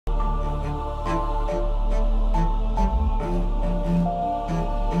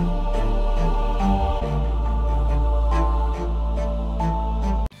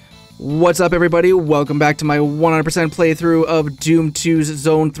What's up, everybody? Welcome back to my 100% playthrough of Doom 2's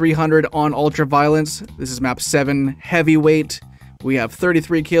Zone 300 on Ultra Violence. This is map 7, Heavyweight. We have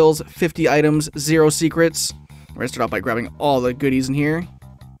 33 kills, 50 items, 0 secrets. We're gonna start off by grabbing all the goodies in here.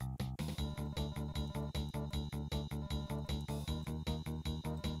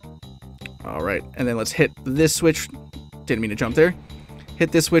 Alright, and then let's hit this switch. Didn't mean to jump there.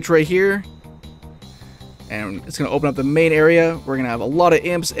 Hit this switch right here. And it's going to open up the main area. We're going to have a lot of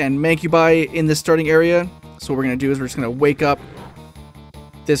imps and mancubi in this starting area. So what we're going to do is we're just going to wake up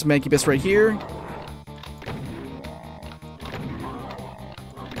this mancubus right here.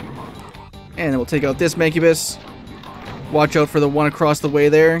 And then we'll take out this mancubus. Watch out for the one across the way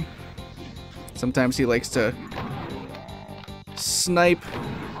there. Sometimes he likes to snipe.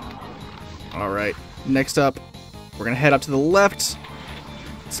 Alright, next up, we're going to head up to the left.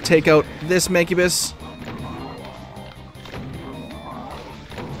 Let's take out this mancubus.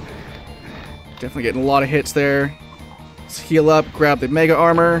 Definitely getting a lot of hits there. Let's heal up, grab the mega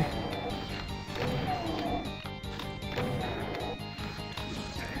armor.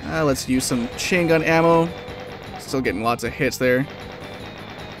 Let's use some chain gun ammo. Still getting lots of hits there.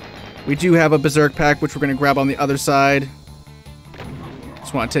 We do have a berserk pack, which we're going to grab on the other side.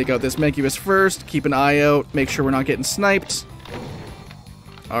 Just want to take out this mancubus first. Keep an eye out. Make sure we're not getting sniped.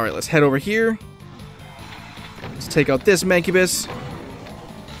 Alright, let's head over here. Let's take out this mancubus.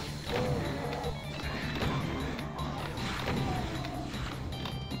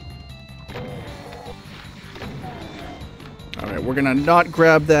 Alright, we're gonna not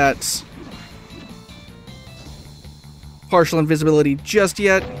grab that partial invisibility just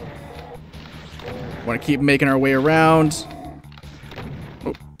yet. Want to keep making our way around.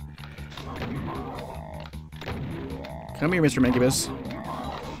 Oh. Come here, Mr. Mancubus.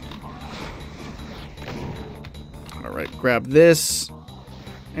 Alright, grab this.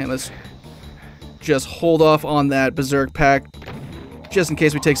 And let's just hold off on that berserk pack, just in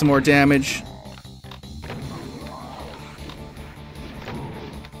case we take some more damage.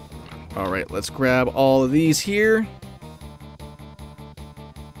 Alright, let's grab all of these here.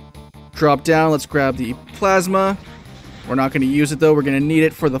 Drop down, let's grab the plasma. We're not going to use it though, we're going to need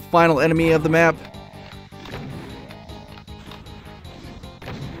it for the final enemy of the map.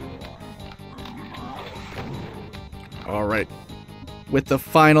 Alright, with the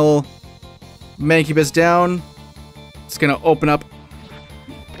final mancubus down, it's going to open up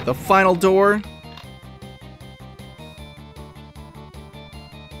the final door.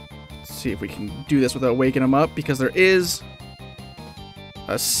 See if we can do this without waking him up, because there is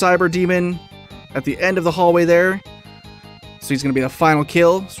a cyber demon at the end of the hallway there. So he's going to be the final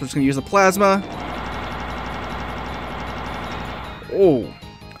kill. So we're just going to use the plasma. Oh,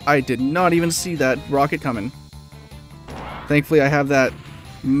 I did not even see that rocket coming. Thankfully, I have that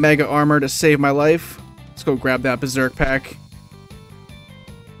mega armor to save my life. Let's go grab that berserk pack.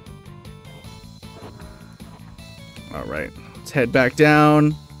 Alright, let's head back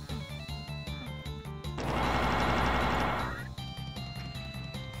down.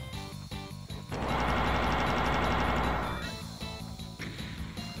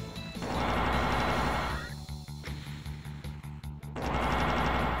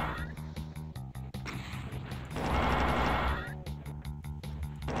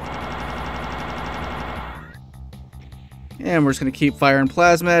 And we're just going to keep firing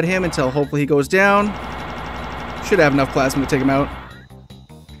plasma at him until hopefully he goes down. Should have enough plasma to take him out.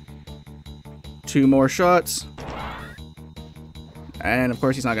 2 more shots. And of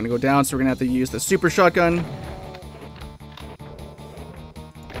course he's not going to go down, so we're going to have to use the super shotgun.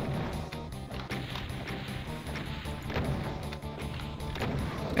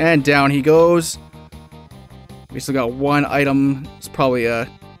 And down he goes. We still got 1 item. It's probably a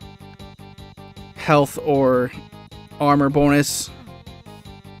health or armor bonus.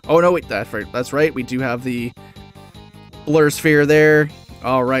 Oh no, wait, that's right. We do have the blur sphere there.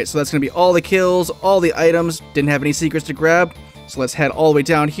 Alright, so that's going to be all the kills, all the items. Didn't have any secrets to grab. So let's head all the way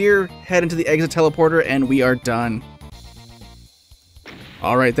down here, head into the exit teleporter, and we are done.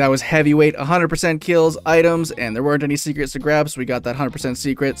 Alright, that was Heavyweight. 100% kills, items, and there weren't any secrets to grab, so we got that 100%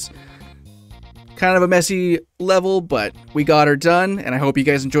 secrets. Kind of a messy level, but we got her done, and I hope you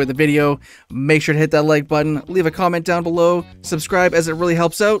guys enjoyed the video. Make sure to hit that like button, leave a comment down below, subscribe as it really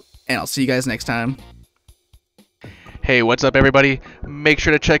helps out, and I'll see you guys next time. Hey, what's up, everybody? Make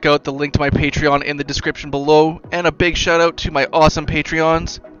sure to check out the link to my Patreon in the description below, and a big shout out to my awesome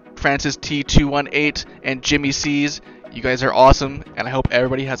Patreons, Francis T218 and Jimmy Cees. You guys are awesome, and I hope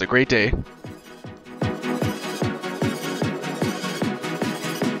everybody has a great day.